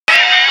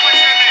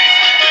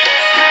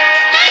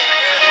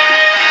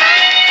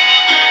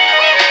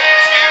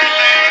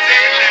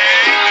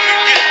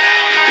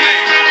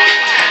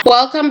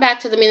Welcome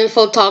back to the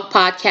Meaningful Talk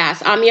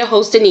podcast. I'm your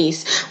host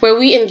Denise, where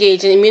we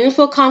engage in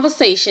meaningful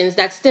conversations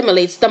that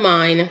stimulates the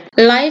mind.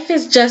 Life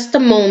is just a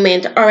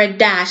moment, or a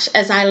dash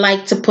as I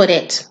like to put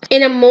it.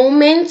 In a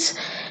moment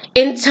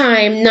in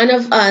time, none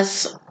of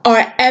us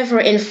are ever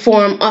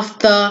informed of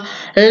the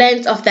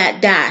length of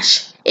that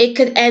dash. It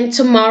could end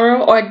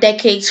tomorrow or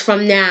decades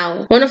from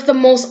now. One of the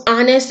most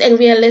honest and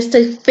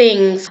realistic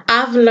things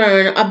I've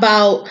learned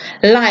about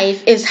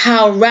life is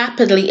how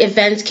rapidly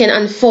events can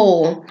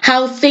unfold,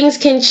 how things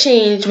can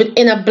change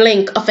within a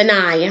blink of an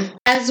eye.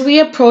 As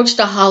we approach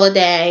the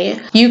holiday,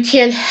 you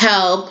can't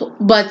help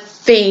but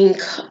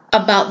think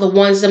about the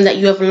ones that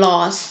you have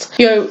lost,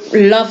 your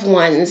loved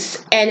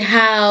ones, and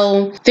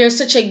how there's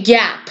such a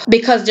gap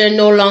because they're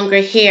no longer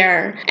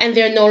here and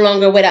they're no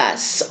longer with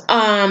us.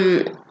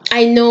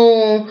 I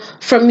know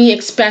for me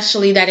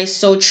especially that is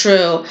so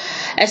true,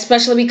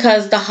 especially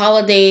because the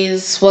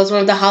holidays was one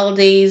of the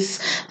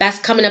holidays that's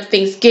coming up,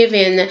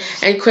 Thanksgiving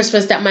and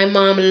Christmas, that my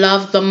mom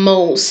loved the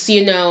most.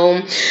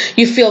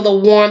 You feel the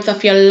warmth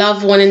of your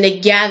loved one in the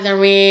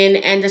gathering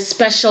and the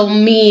special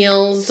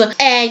meals,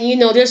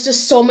 and there's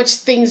just so much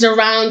things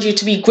around you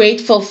to be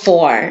grateful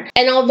for.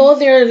 And although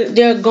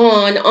they're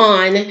gone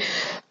on,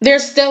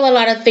 there's still a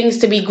lot of things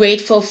to be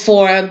grateful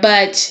for,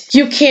 but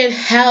you can't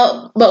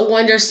help but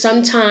wonder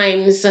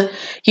sometimes,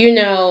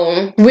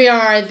 where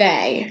are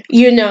they?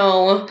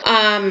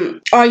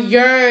 Or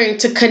yearn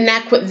to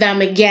connect with them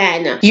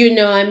again.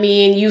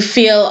 You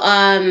feel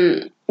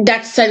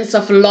that sense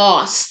of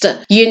lost,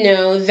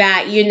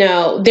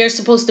 that they're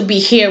supposed to be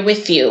here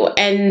with you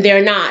and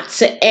they're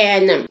not.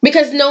 And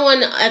because no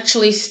one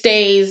actually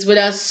stays with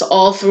us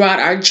all throughout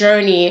our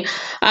journey,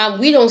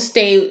 we don't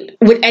stay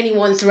with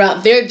anyone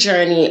throughout their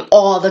journey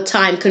all the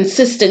time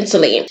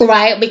consistently,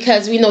 right?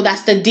 Because we know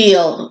that's the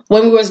deal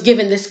when we was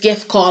given this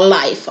gift called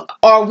life,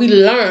 or we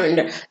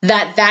learned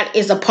that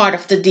is a part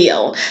of the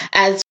deal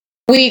as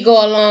we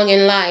go along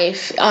in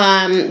life,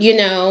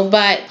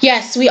 but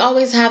yes, we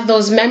always have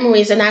those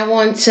memories, and I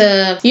want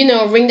to,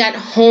 bring that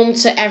home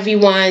to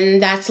everyone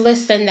that's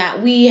listening,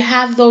 that we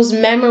have those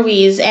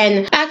memories.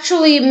 And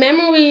actually,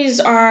 memories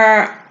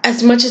are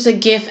as much as a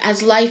gift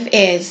as life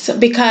is,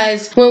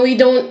 because when we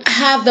don't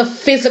have the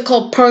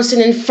physical person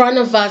in front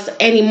of us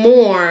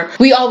anymore,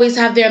 we always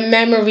have their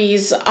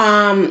memories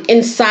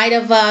inside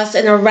of us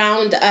and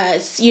around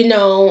us,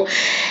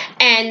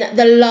 and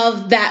the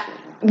love that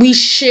we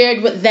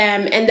shared with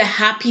them, and the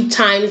happy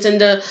times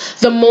and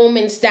the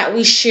moments that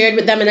we shared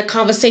with them, and the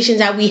conversations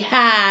that we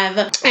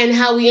have, and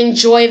how we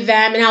enjoy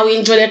them and how we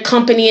enjoy their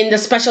company, and the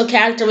special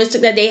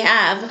characteristic that they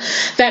have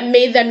that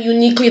made them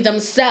uniquely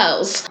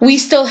themselves. We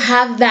still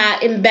have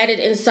that embedded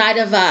inside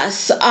of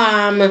us,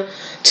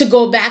 to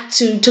go back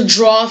to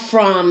draw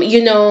from,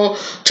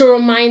 to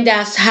remind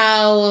us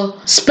how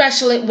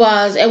special it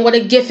was and what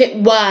a gift it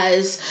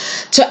was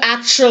to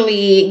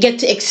actually get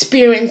to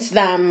experience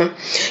them,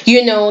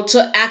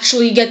 to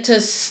actually get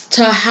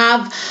to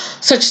have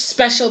such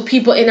special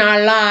people in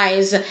our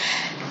lives.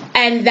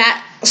 And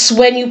that's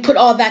when you put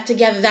all that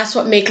together, that's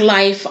what make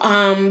life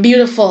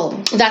beautiful.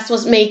 That's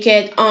what make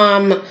it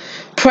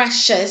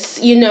precious,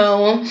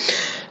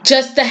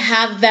 just to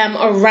have them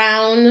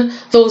around,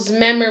 those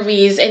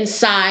memories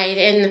inside,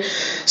 and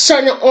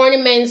certain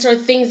ornaments or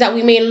things that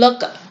we may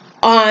look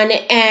on,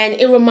 and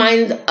it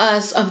reminds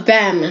us of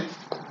them,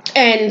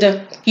 and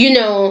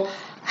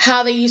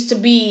how they used to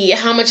be,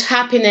 how much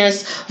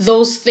happiness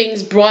those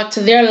things brought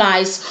to their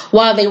lives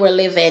while they were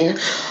living.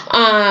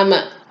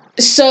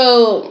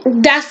 So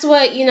that's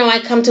what, I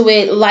come to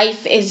it.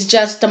 Life is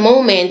just a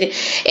moment.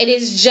 It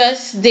is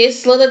just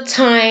this little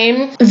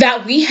time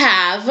that we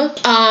have,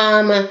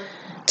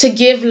 to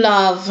give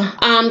love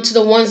to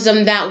the ones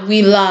that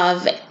we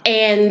love,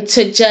 and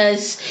to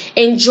just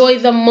enjoy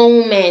the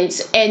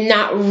moment and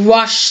not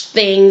rush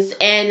things.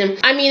 And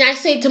I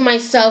say to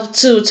myself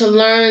too, to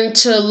learn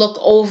to look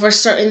over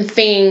certain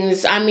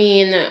things, and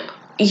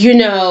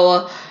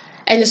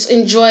just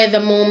enjoy the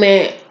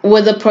moment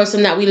with the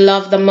person that we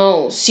love the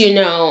most.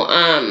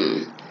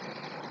 I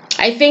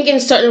think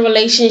in certain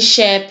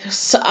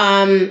relationships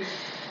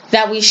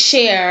that we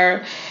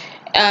share,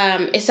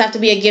 it's have to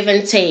be a give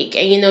and take,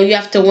 and you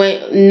have to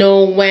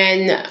know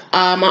when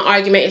an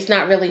argument is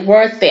not really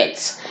worth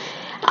it,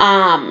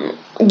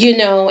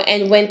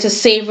 and when to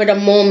savor the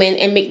moment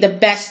and make the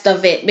best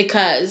of it,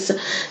 because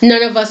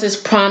none of us is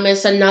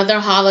promised another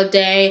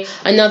holiday,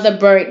 another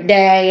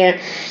birthday,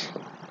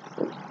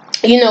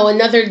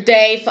 another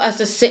day for us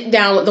to sit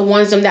down with the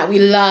ones that we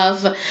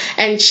love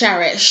and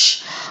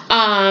cherish.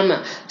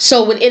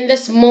 So within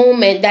this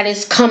moment that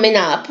is coming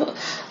up,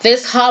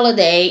 this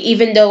holiday,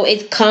 even though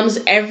it comes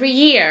every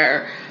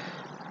year,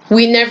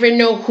 we never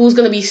know who's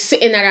going to be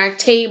sitting at our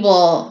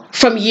table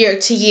from year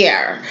to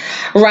year,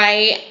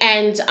 right?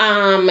 And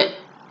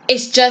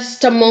it's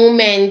just a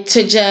moment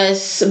to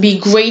just be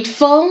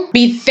grateful,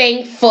 be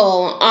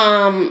thankful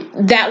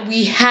that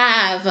we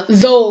have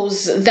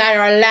those that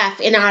are left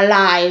in our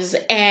lives,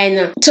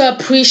 and to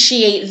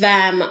appreciate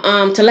them,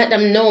 to let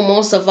them know.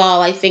 Most of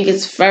all, I think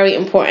it's very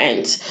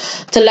important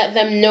to let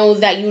them know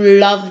that you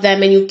love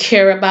them and you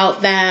care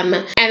about them,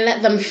 and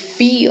let them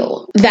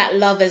feel that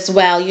love as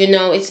well.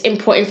 It's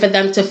important for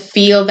them to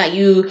feel that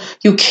you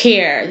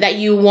care, that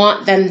you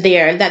want them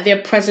there, that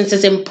their presence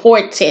is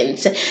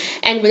important,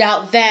 and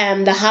without them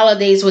the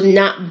holidays would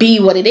not be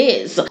what it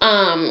is.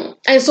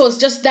 And so it's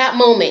just that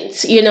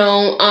moment,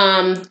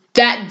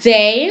 that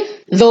day,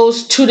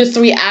 those 2 to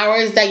 3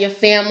 hours that your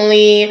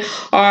family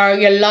or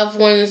your loved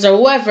ones or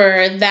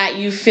whoever that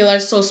you feel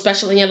are so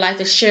special in your life,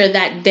 to share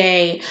that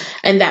day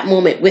and that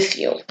moment with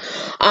you.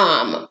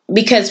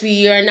 Because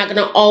we are not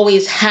going to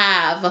always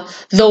have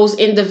those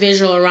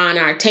individuals around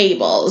our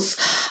tables.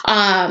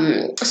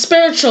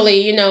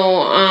 Spiritually,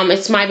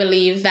 it's my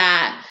belief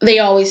that they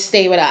always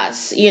stay with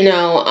us,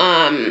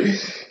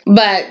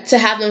 but to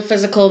have them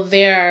physical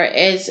there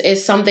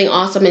is something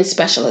awesome and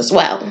special as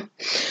well.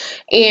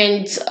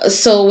 And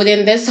so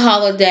within this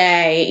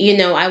holiday,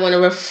 I want to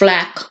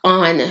reflect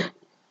on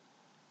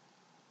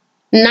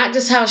not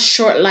just how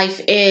short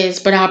life is,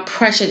 but how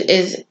precious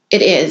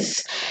it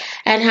is,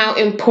 and how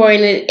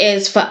important it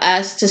is for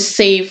us to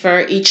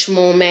savor each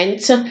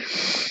moment, to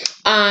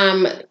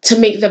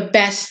make the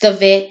best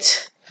of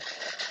it,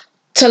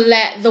 to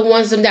let the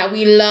ones that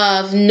we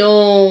love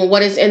know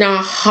what is in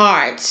our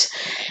heart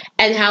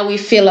and how we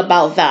feel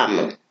about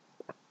them,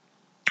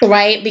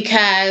 right?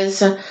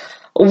 Because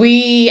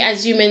we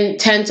as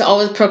humans tend to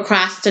always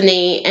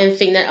procrastinate and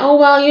think that, oh,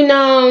 well,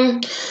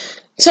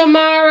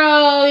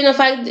 tomorrow, if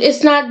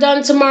it's not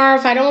done tomorrow,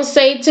 if I don't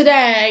say it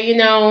today,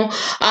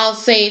 I'll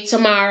say it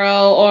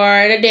tomorrow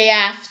or the day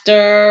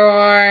after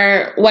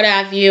or what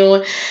have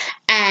you.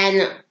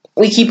 And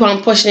we keep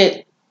on pushing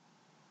it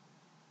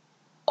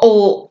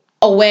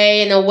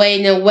away and away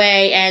and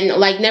away, and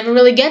never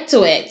really get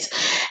to it.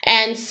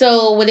 And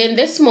so within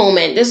this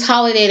moment, this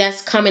holiday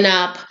that's coming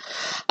up,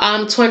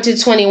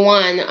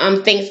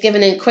 2021,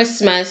 Thanksgiving and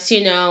Christmas,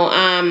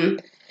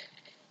 and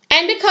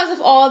because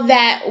of all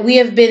that we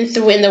have been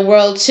through in the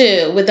world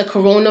too, with the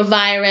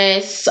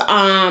coronavirus,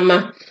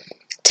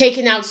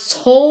 taking out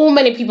so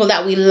many people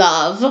that we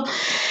love,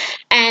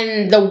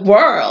 and the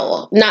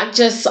world, not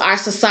just our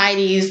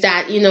societies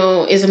that,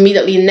 is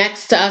immediately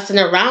next to us and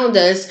around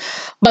us,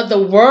 but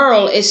the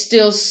world is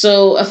still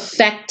so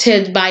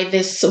affected by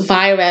this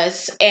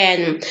virus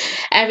and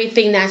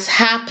everything that's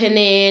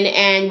happening,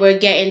 and we're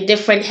getting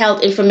different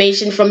health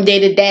information from day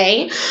to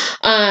day.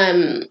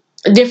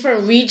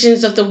 Different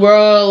regions of the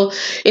world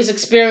is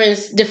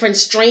experiencing different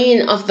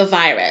strain of the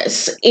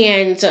virus,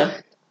 and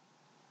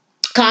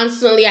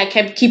constantly I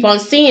keep on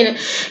seeing,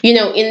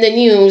 in the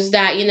news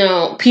that,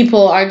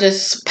 people are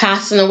just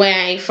passing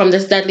away from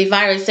this deadly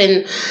virus.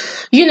 And,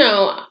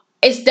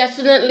 it's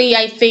definitely,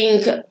 I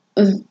think,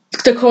 the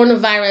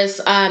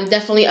coronavirus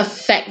definitely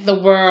affect the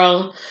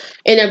world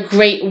in a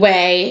great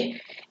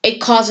way. It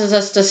causes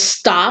us to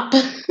stop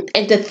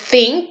and to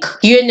think,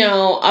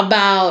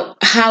 about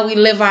how we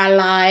live our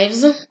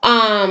lives,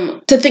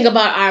 to think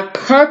about our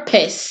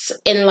purpose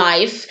in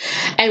life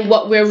and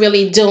what we're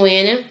really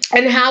doing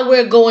and how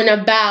we're going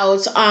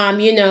about,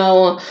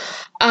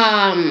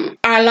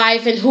 our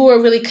life, and who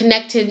we're really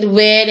connected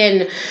with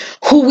and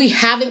who we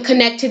haven't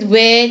connected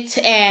with,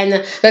 and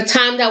the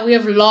time that we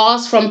have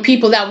lost from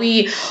people that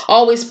we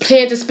always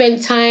plan to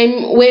spend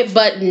time with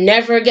but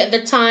never get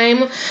the time,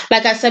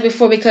 like I said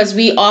before, because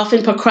we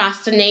often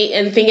procrastinate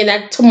and thinking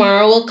that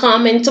tomorrow will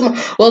come and tomorrow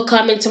will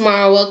come and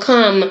tomorrow will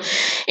come.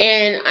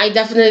 And I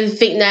definitely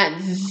think that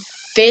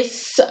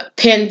this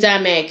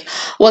pandemic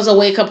was a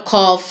wake-up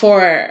call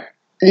for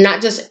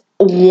not just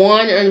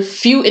one or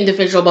few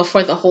individual, but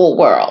for the whole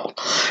world,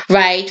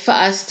 right? For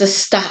us to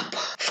stop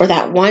for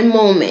that one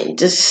moment,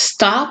 to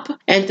stop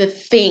and to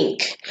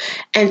think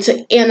and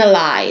to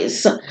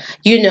analyze,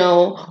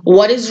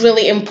 what is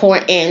really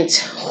important,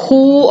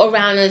 who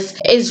around us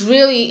is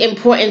really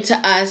important to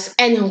us,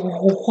 and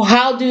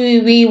how do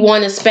we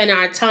want to spend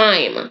our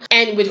time,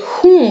 and with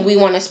whom we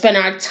want to spend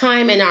our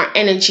time and our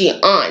energy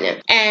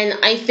on. And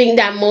I think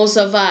that most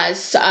of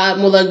us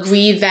will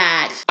agree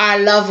that our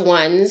loved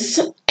ones,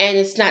 and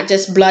it's not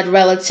just blood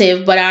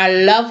relative, but our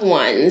loved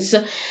ones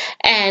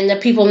and the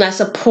people that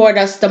support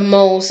us the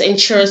most and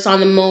cheer us on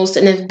the most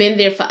and have been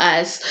there for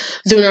us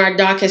during our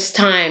darkest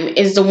time,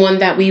 is the one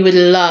that we would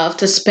love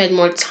to spend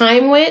more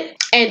time with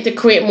and to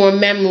create more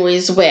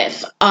memories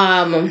with.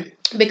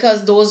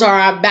 Because those are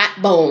our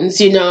backbones,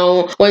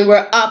 when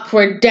we're up,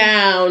 we're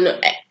down,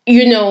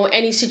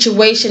 any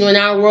situation, when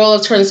our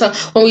world turns up,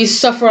 when we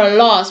suffer a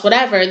loss,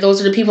 whatever, those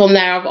are the people that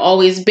have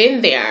always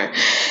been there.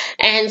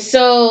 And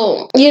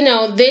so,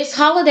 this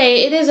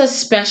holiday, it is a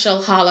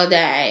special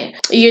holiday,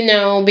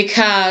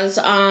 because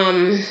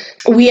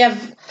we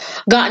have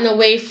gotten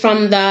away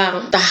from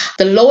the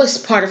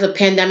lowest part of the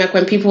pandemic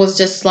when people was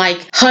just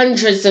like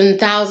hundreds and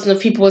thousands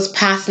of people was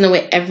passing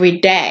away every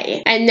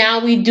day. And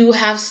now we do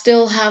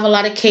still have a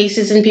lot of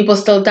cases and people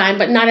still dying,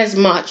 but not as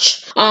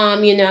much.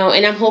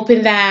 And I'm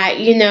hoping that,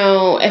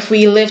 if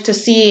we live to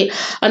see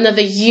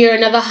another year,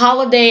 another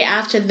holiday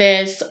after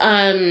this,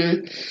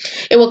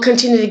 it will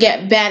continue to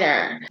get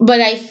better.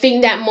 But I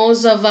think that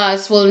most of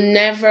us will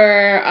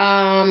never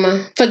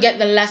forget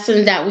the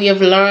lessons that we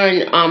have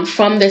learned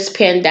from this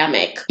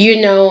pandemic,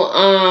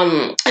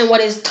 and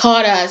what it's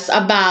taught us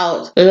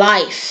about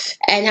life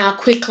and how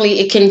quickly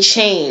it can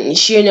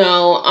change,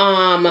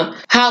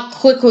 how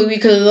quickly we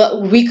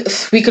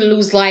could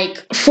lose like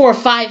 4 or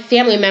 5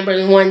 family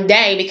members in one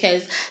day,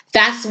 because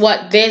that's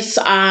what this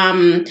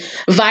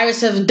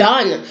virus have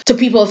done to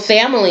people's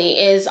family,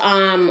 is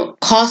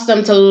caused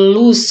them to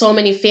lose so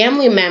many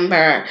family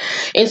members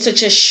in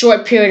such a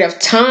short period of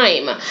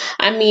time.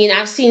 I mean,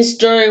 I've seen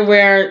stories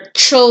where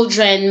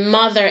children,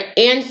 mother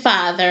and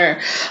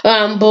father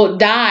both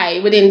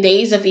die within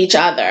days of each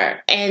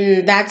other,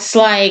 and that's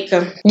like,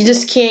 you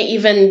just can't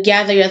even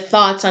gather your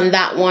thoughts on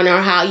that one,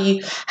 or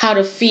how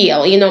to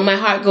feel. My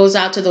heart goes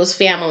out to those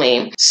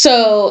family.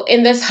 So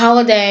in this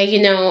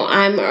holiday,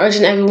 I'm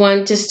urging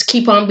everyone just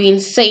keep on being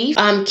safe,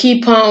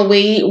 keep on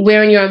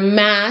wearing your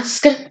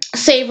mask,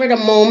 savor the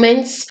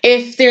moments.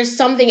 If there's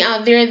something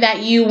out there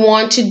that you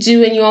want to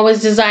do and you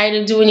always desire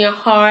to do in your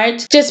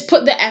heart, just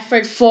put the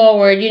effort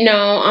forward.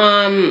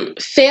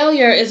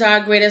 Failure is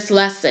our greatest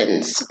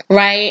lessons,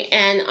 right?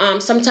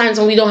 And sometimes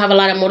when we don't have a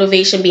lot of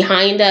motivation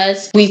behind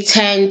us, we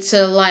tend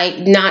to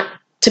not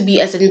to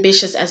be as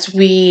ambitious as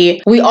we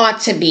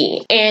ought to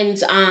be.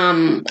 And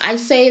I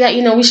say that,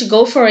 we should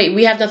go for it.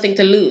 We have nothing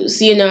to lose.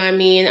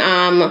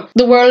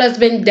 The world has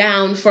been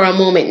down for a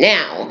moment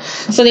now,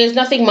 so there's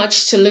nothing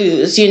much to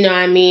lose.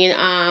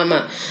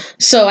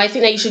 So I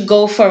think that you should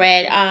go for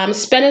it.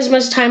 Spend as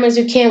much time as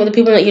you can with the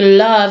people that you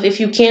love. If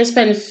you can't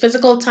spend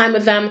physical time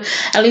with them,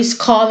 at least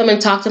call them and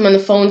talk to them on the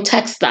phone,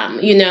 text them.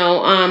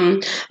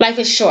 Life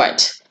is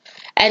short.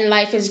 And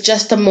life is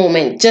just a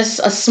moment,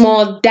 just a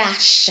small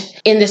dash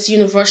in this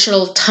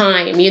universal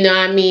time, and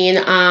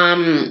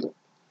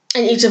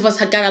each of us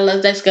have got a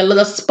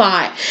little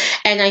spot.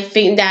 And I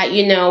think that,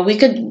 we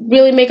could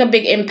really make a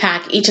big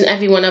impact, each and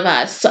every one of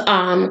us,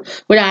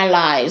 with our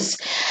lives,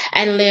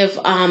 and live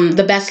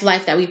the best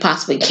life that we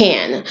possibly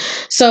can.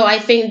 So I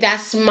think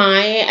that's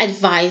my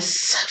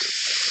advice,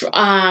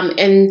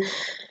 and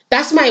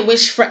that's my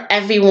wish for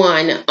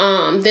everyone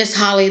this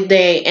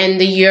holiday and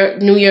the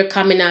new year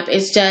coming up,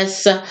 is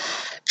just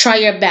try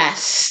your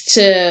best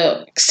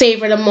to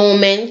savor the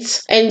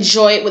moment,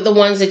 enjoy it with the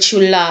ones that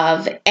you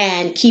love,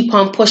 and keep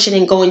on pushing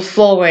and going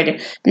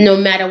forward no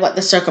matter what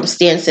the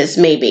circumstances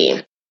may be.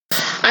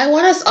 I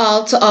want us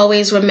all to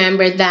always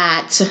remember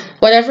that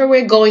whatever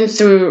we're going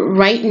through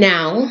right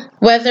now,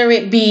 whether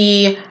it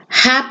be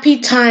happy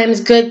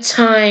times, good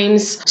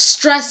times,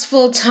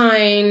 stressful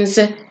times,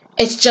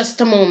 it's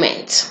just a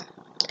moment.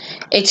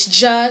 It's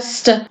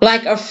just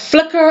like a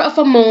flicker of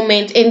a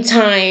moment in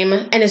time,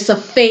 and it's a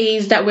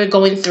phase that we're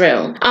going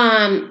through.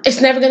 It's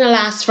never going to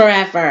last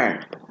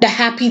forever. The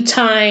happy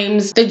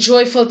times, the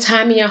joyful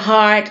time in your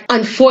heart,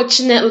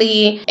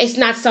 unfortunately, it's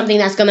not something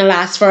that's going to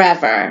last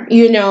forever.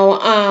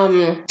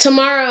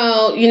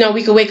 Tomorrow,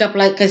 we could wake up,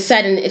 like I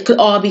said, and it could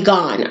all be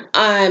gone.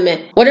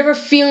 Whatever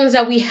feelings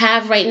that we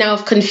have right now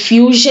of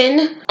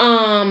confusion,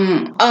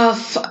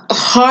 of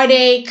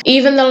heartache,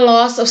 even the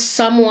loss of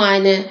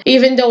someone,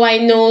 even though I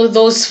know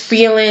those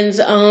feelings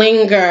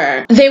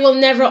linger, they will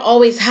never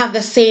always have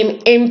the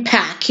same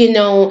impact.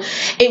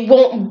 It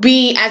won't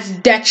be as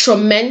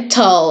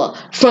detrimental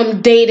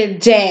from day to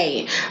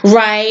day,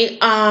 right?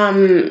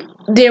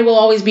 There will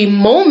always be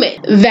moments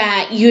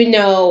that,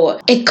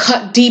 it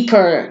cut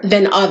deeper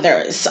than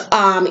others,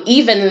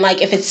 even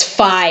like if it's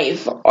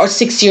 5 or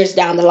 6 years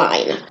down the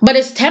line. But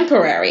it's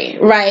temporary,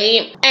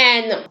 right?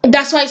 And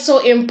that's why it's so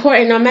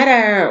important, no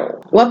matter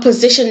what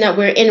position that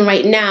we're in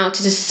right now,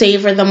 to just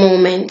savor the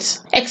moment,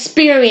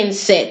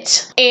 experience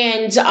it,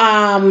 and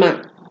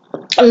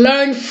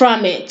learn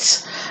from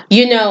it,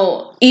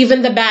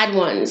 even the bad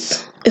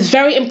ones. It's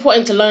very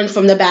important to learn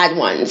from the bad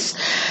ones,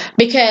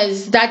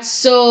 because that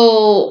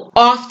so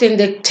often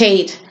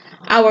dictate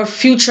our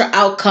future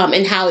outcome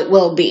and how it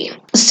will be.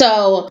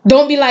 So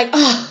don't be like,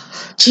 oh,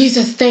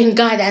 Jesus, thank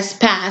God that's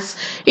passed.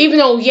 Even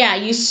though, yeah,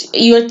 you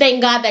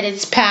thank God that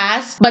it's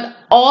passed, but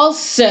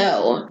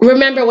also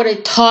remember what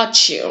it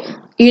taught you.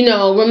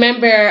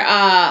 Remember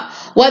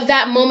what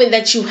that moment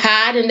that you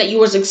had and that you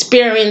was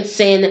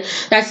experiencing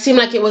that seemed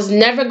like it was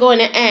never going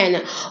to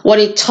end, what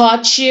it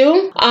taught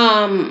you,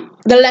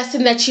 the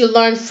lesson that you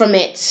learned from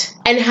it,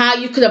 and how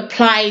you could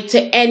apply it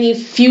to any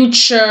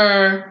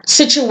future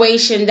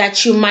situation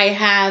that you might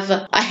have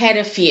ahead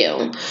of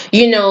you.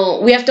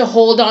 We have to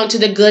hold on to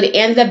the good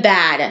and the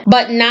bad,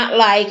 but not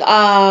like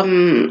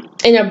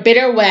in a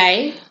bitter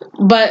way,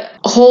 but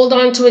hold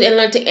on to it and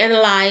learn to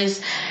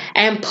analyze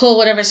and pull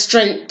whatever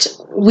strength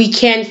we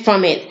can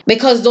from it,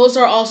 because those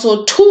are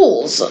also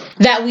tools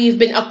that we've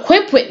been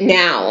equipped with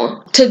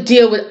now to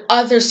deal with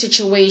other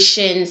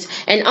situations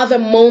and other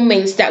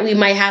moments that we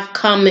might have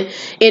come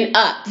in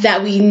up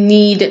that we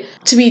need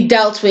to be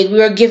dealt with. We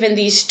were given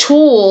these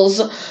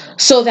tools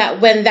so that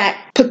when that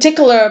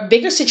particular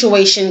bigger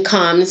situation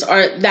comes,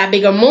 or that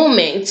bigger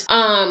moment,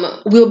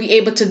 we'll be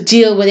able to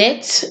deal with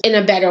it in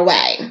a better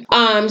way.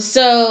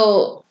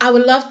 So I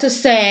would love to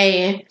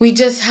say we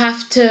just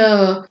have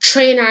to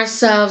train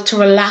ourselves to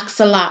relax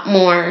a lot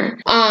more,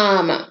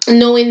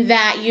 knowing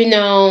that,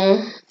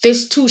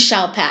 this too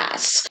shall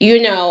pass.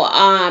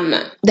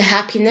 The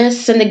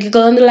happiness and the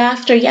giggle and the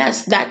laughter,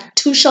 yes, that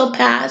too shall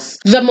pass.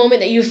 The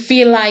moment that you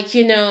feel like,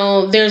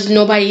 there's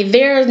nobody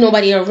there,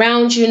 nobody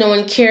around you, no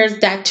one cares,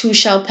 that too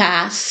shall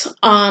pass.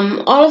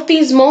 All of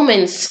these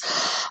moments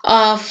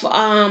of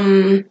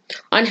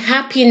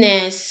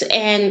unhappiness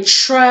and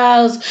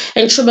trials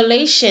and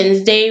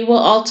tribulations, they will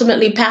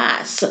ultimately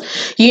pass,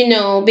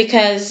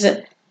 because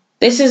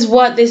this is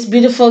what this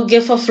beautiful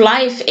gift of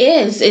life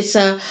is. It's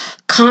a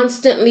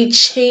constantly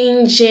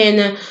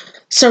changing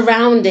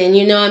surrounding,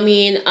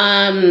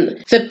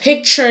 the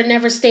picture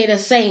never stay the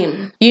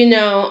same,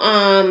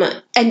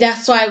 and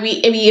that's why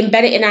we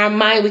embed it in our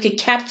mind. We could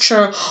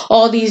capture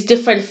all these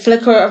different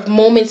flicker of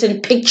moments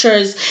and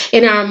pictures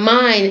in our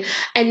mind,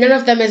 and none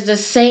of them is the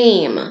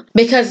same,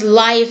 because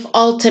life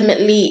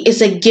ultimately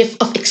is a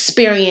gift of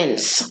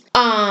experience,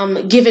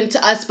 given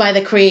to us by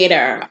the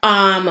Creator,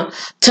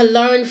 to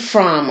learn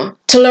from,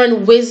 to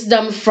learn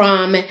wisdom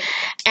from,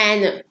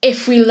 and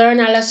if we learn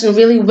our lesson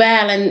really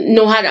well and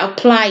know how to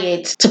apply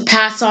it, to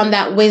pass on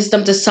that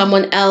wisdom to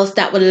someone else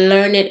that will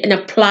learn it and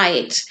apply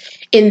it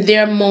in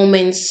their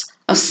moments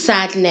of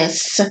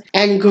sadness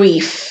and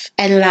grief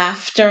and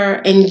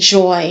laughter and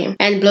joy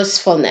and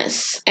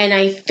blissfulness. And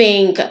I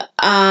think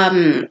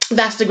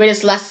that's the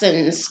greatest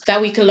lessons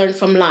that we can learn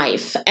from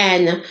life.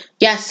 And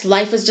yes,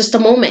 life is just a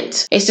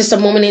moment. It's just a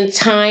moment in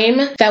time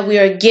that we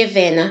are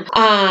given.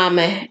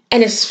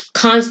 And it's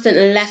constant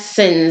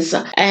lessons.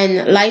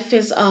 And life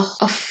is a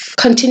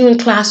continuing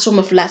classroom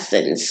of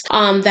lessons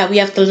that we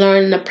have to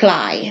learn and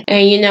apply.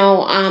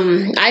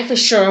 And, I for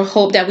sure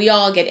hope that we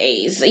all get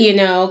A's,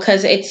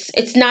 because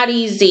it's not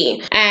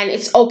easy and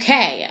it's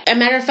okay. As a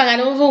matter of fact, I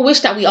don't even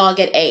wish that we all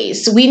get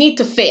A's. We need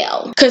to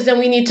fail, because then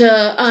we need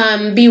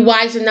to be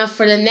wise enough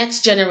for the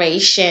next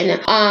generation,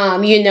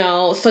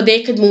 so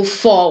they could move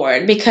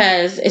forward,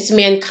 because it's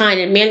mankind,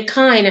 and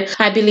mankind,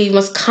 I believe,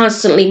 must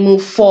constantly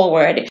move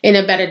forward in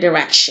a better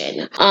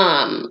direction.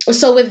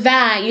 So with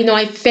that,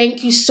 I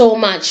thank you so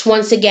much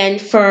once again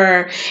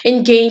for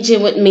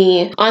engaging with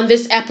me on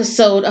this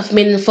episode of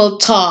Meaningful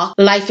Talk.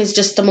 Life is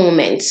just a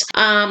moment.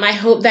 I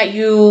hope that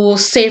you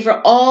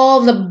savor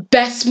all the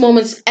best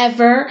moments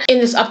ever in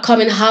this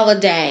upcoming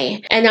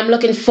holiday, and I'm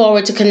looking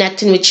forward to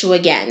connecting with you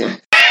again.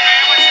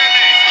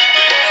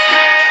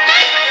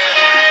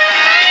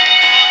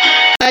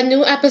 A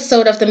new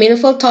episode of the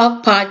Meaningful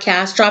Talk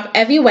podcast drop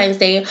every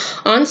Wednesday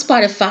on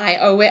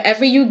Spotify or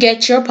wherever you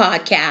get your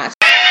podcasts.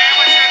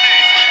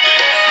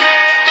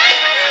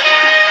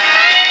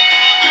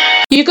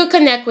 You could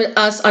connect with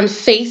us on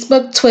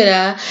Facebook,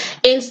 Twitter,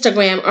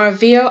 Instagram, or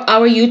via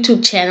our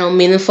YouTube channel,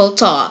 Meaningful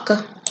Talk.